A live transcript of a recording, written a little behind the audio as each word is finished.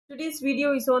Today's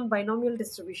video is on binomial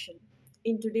distribution.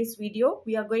 In today's video,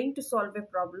 we are going to solve a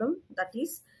problem that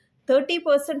is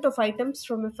 30% of items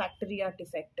from a factory are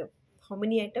defective. How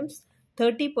many items?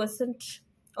 30%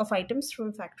 of items from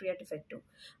a factory are defective.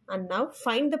 And now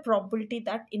find the probability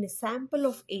that in a sample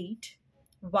of 8,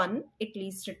 1 at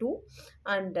least 2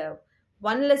 and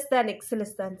 1 less than x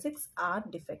less than 6 are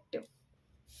defective.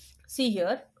 See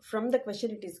here, from the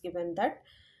question it is given that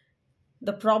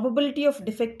the probability of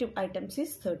defective items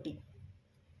is 30.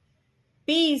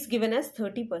 P is given as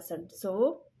 30%.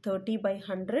 So 30 by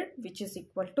 100, which is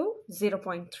equal to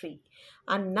 0.3.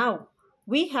 And now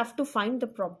we have to find the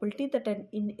probability that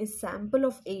in a sample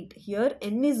of 8, here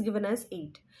n is given as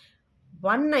 8.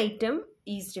 One item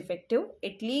is defective,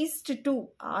 at least 2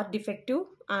 are defective,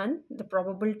 and the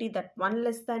probability that 1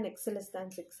 less than x less than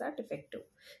 6 are defective.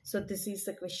 So this is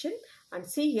the question, and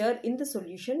see here in the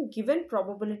solution, given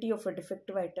probability of a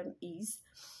defective item is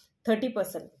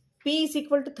 30%. P is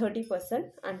equal to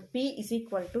 30% and P is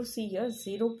equal to, see here,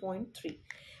 0.3.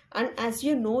 And as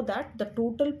you know that the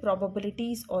total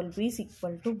probability is always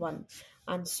equal to 1.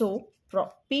 And so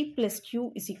P plus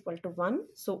Q is equal to 1.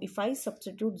 So if I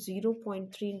substitute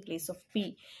 0.3 in place of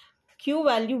P, Q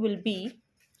value will be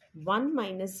 1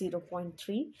 minus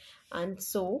 0.3. And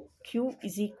so Q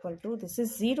is equal to, this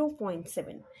is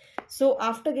 0.7. So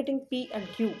after getting P and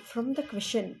Q from the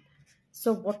question,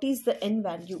 so what is the n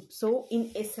value? So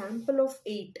in a sample of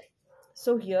 8,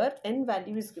 so here n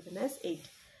value is given as 8.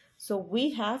 So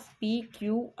we have P,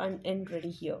 Q and n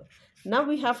ready here. Now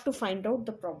we have to find out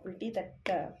the probability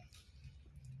that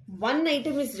one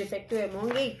item is defective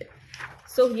among 8.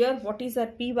 So here what is our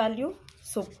P value?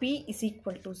 So P is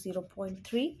equal to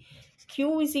 0.3,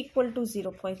 Q is equal to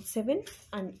 0.7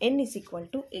 and n is equal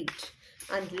to 8.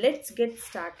 And let's get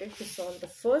started to solve the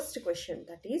first question,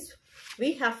 that is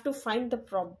we have to find the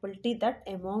probability that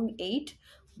among 8,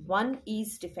 1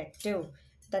 is defective.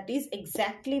 That is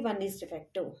exactly 1 is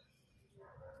defective.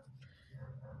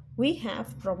 We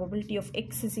have probability of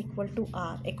x is equal to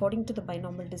r. According to the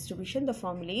binomial distribution, the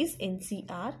formula is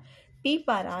NCR. P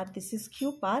par r, this is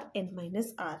Q par n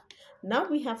minus r. Now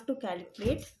we have to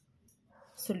calculate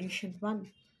solution 1.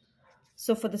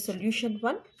 So for the solution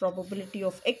 1, probability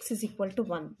of x is equal to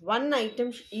 1. One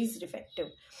item is defective.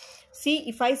 See,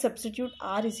 if I substitute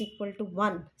r is equal to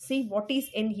 1, see what is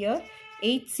n here?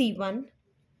 8c1,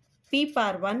 p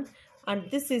par 1 and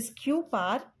this is q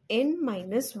par n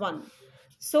minus 1.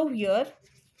 So here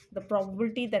the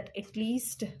probability that at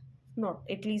least not,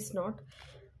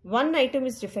 one item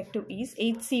is defective is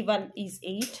 8c1 is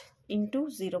 8 into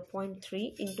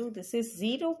 0.3 into this is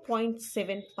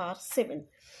 0.7 par 7.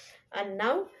 And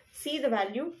now see the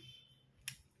value,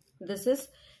 this is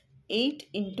 8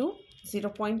 into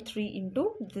 0.3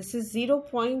 into this is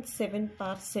 0.7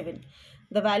 par 7.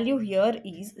 The value here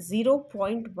is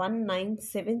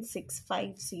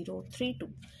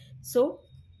 0.197655032. So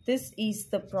this is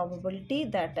the probability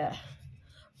that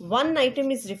one item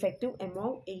is defective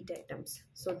among 8 items.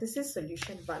 So this is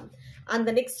solution 1. And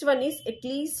the next one is at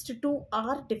least 2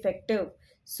 are defective.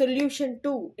 Solution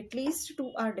 2, at least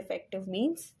 2 are defective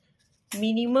means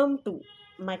minimum 2,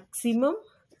 maximum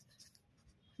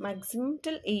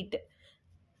till 8,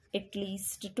 at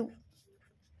least 2.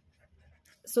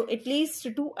 So at least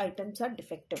 2 items are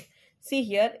defective. See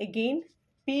here again,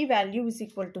 P value is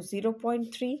equal to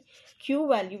 0.3, Q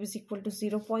value is equal to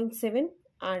 0.7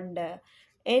 and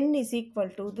n is equal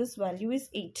to, this value is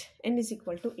 8, n is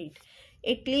equal to 8.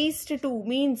 At least 2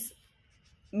 means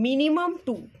minimum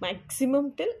 2,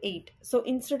 maximum till 8. So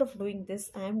instead of doing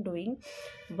this, I am doing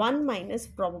 1 minus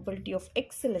probability of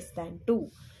x less than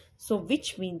 2. So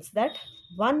which means that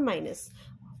 1 minus,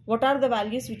 what are the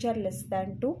values which are less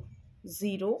than 2?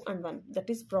 0 and 1. That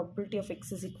is probability of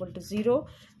x is equal to 0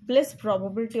 plus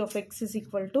probability of x is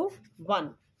equal to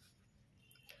 1.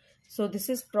 So this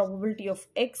is probability of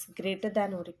x greater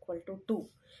than or equal to 2.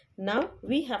 Now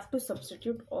we have to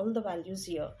substitute all the values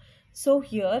here. So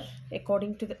here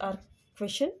according to our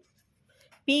question,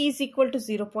 P is equal to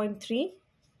 0.3,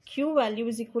 Q value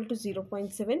is equal to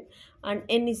 0.7 and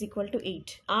n is equal to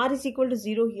 8. R is equal to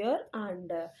 0 here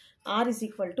and R is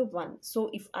equal to 1. So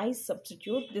if I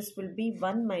substitute, this will be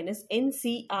 1 minus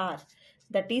NCR,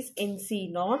 that is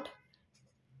NC naught,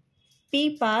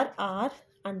 P par R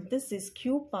and this is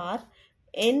Q par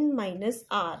n minus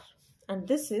R and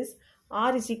this is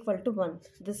R is equal to 1.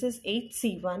 This is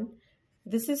 8C1,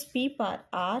 this is P par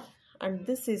R and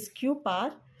this is Q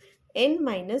par n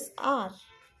minus R.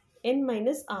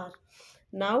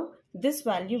 Now this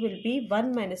value will be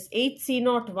 1 minus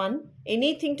 8C0 1,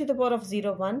 anything to the power of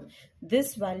 0 1.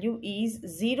 This value is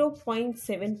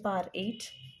 0.7 par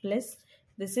 8 plus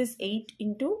This is 8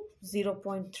 into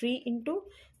 0.3 into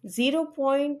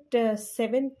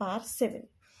 0.7 power 7.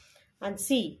 And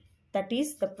see, that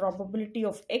is the probability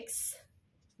of x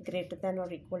greater than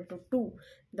or equal to 2.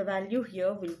 The value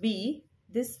here will be,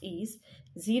 this is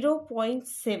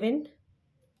 0.7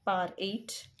 power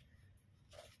 8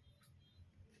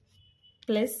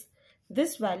 plus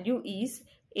this value is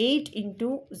 8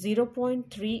 into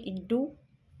 0.3 into,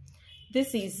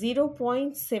 this is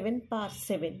 0.7 power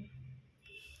 7.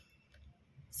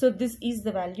 So this is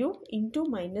the value into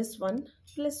minus 1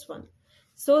 plus 1.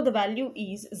 So the value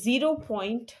is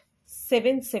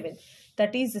 0.77.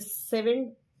 That is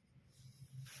 7.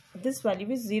 This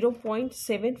value is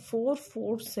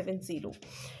 0.74470.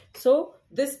 So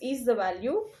this is the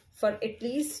value for at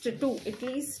least two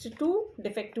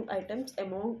defective items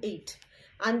among 8.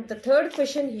 And the third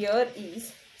question here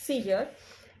is, see here,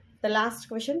 the last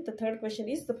question, the third question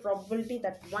is the probability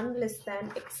that 1 less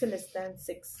than x less than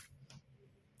 6.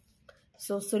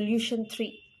 So solution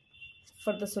 3.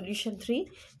 For the solution 3,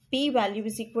 p value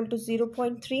is equal to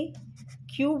 0.3,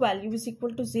 q value is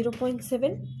equal to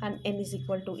 0.7 and n is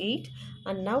equal to 8.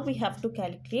 And now we have to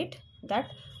calculate that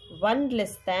 1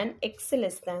 less than x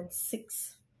less than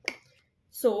 6.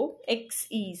 So x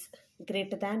is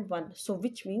greater than 1. So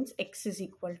which means x is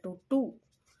equal to 2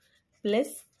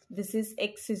 plus this is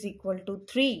x is equal to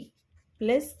 3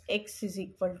 plus x is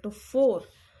equal to 4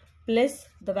 plus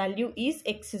the value is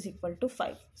x is equal to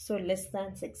 5. So less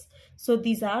than 6. So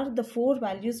these are the 4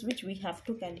 values which we have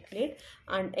to calculate,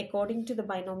 and according to the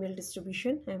binomial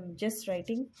distribution I am just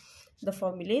writing the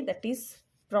formulae, that is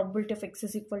probability of x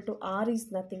is equal to r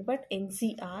is nothing but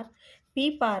NCR,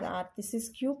 p power r, this is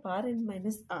q power n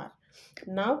minus r.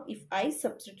 Now if I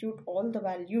substitute all the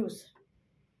values,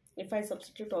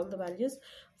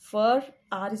 for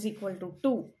r is equal to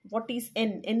 2, what is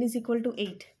n? N is equal to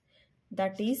 8.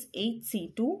 That is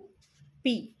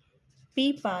 8C2P,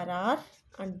 P power R,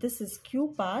 and this is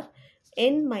Q power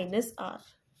N minus R.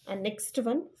 And next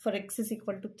one for x is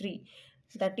equal to 3.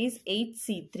 That is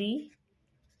 8C3,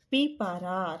 P power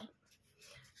R,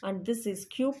 and this is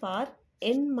Q power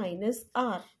N minus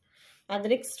R. And the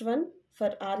next one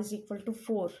for R is equal to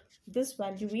 4. This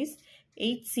value is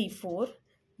 8C4,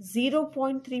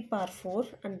 0.3 power 4,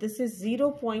 and this is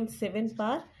 0.7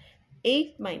 power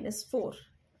 8 minus 4.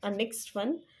 And next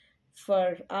one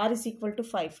for r is equal to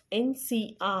 5,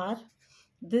 NCR,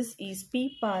 this is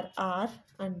p power r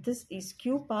and this is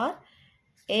q power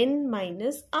n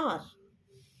minus r.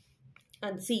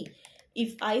 And see,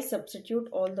 if I substitute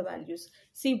all the values,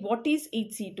 see what is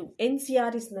 8C2?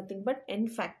 NCR is nothing but n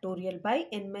factorial by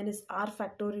n minus r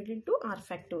factorial into r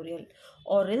factorial,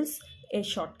 or else a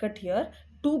shortcut here,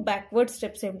 2 backward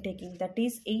steps I am taking, that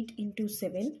is 8 into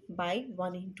 7 by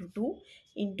 1 into 2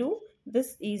 into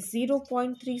this is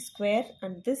 0.3 square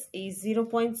and this is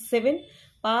 0.7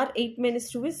 power 8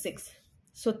 minus 2 is 6.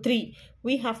 So 3,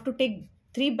 we have to take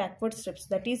 3 backward steps,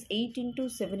 that is 8 into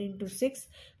 7 into 6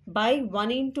 by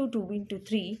 1 into 2 into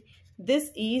 3.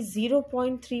 This is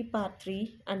 0.3 power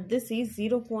 3 and this is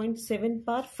 0.7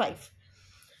 power 5.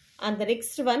 And the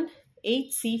next one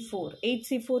 8C4.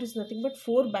 8C4 is nothing but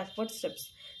 4 backward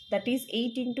steps, that is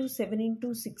 8 into 7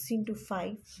 into 6 into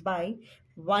 5 by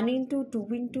 1 into 2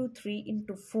 into 3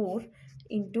 into 4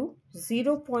 into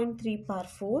 0.3 power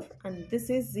 4 and this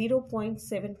is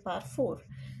 0.7 power 4.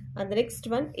 And the next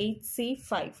one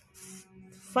 8C5.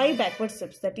 5 backward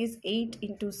steps, that is 8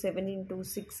 into 7 into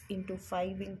 6 into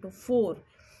 5 into 4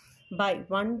 by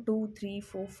 1, 2, 3,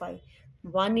 4, 5.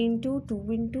 1 into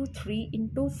 2 into 3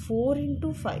 into 4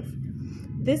 into 5.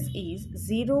 This is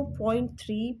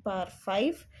 0.3 power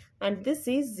 5 and this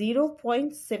is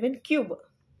 0.7 cube.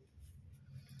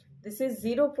 This is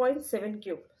 0.7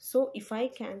 cube. So if I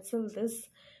cancel this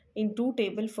in 2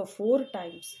 table for 4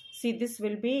 times, see this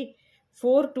will be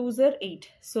 4 2s are 8.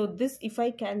 So this if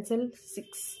I cancel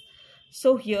 6.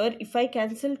 So here if I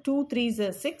cancel 2 3s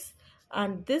are 6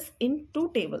 and this in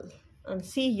 2 table. And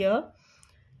see here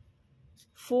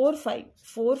 4 5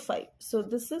 4 5. So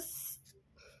this is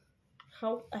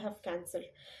how I have cancelled.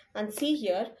 And see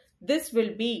here this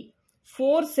will be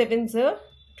 4 7s are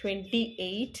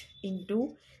 28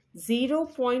 into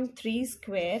 0.3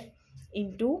 square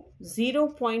into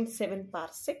 0.7 power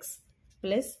 6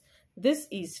 plus this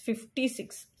is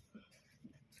 56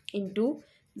 into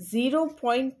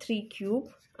 0.3 cube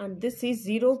and this is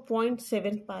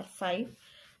 0.7 power 5.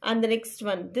 And the next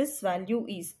one, this value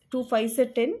is 2 5s are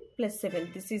 10 plus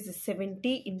 7. This is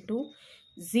 70 into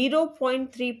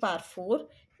 0.3 power 4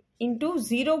 into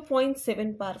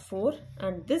 0.7 power 4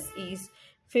 and this is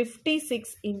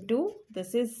 56 into,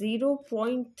 this is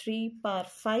 0.3 power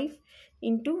 5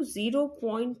 into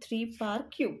 0.3 power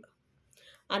cube.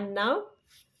 And now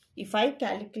if I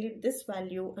calculate this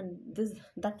value and this,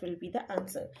 that will be the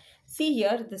answer. See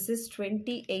here, this is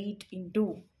 28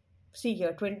 into, see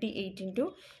here, 28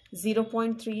 into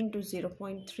 0.3 into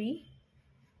 0.3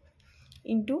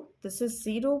 into, this is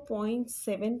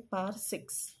 0.7 power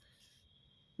 6.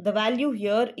 The value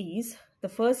here is, the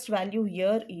first value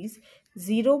here is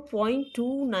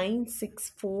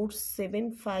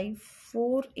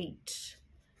 0.29647548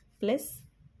 plus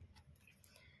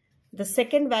the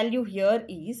second value here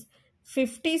is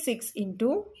 56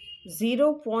 into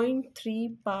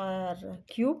 0.3 power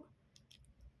cube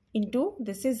into,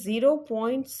 this is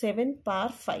 0.7 power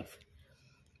 5.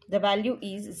 The value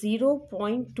is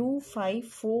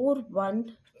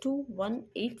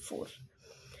 0.25412184.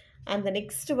 And the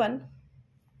next one,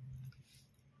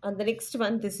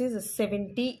 this is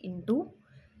 70 into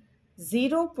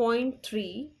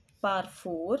 0.3 power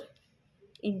 4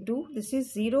 into, this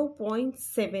is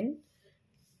 0.7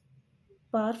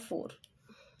 power 4.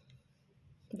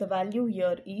 The value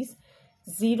here is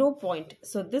 0.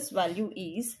 So this value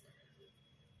is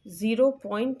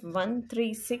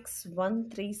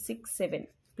 0.13613667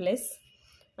 plus,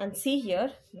 and see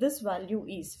here, this value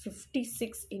is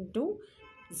 56 into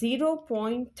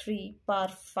 0.3 power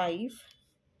 5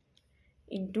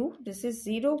 into, this is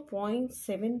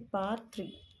 0.7 power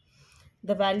 3.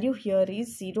 The value here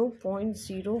is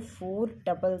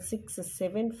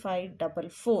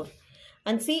 0.04667544.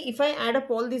 And see, if I add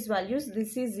up all these values,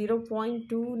 this is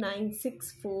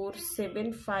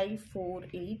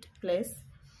 0.29647548 plus,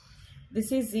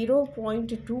 this is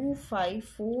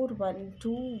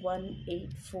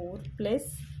 0.25412184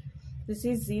 plus, this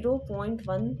is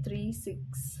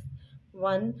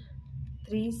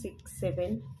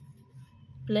 0.13613667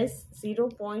 plus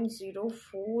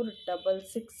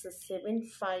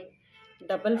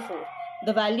 0.04667544.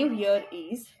 The value here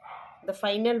is, the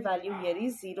final value here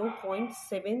is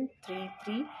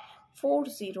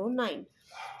 0.733409.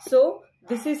 So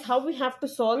this is how we have to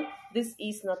solve. This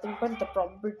is nothing but the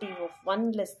probability of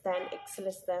 1 less than x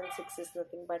less than 6 is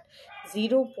nothing but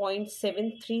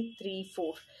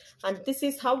 0.7334. And this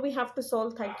is how we have to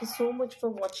solve. Thank you so much for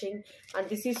watching. And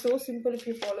this is so simple if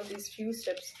you follow these few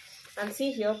steps. And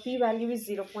see here, p value is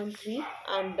 0.3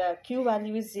 and q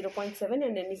value is 0.7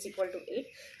 and n is equal to 8.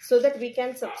 So that we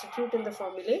can substitute in the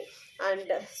formula,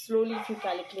 and slowly if you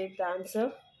calculate, the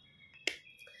answer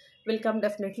will come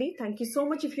definitely. Thank you so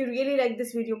much. If you really like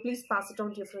this video, please pass it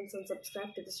on to your friends and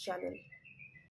subscribe to this channel.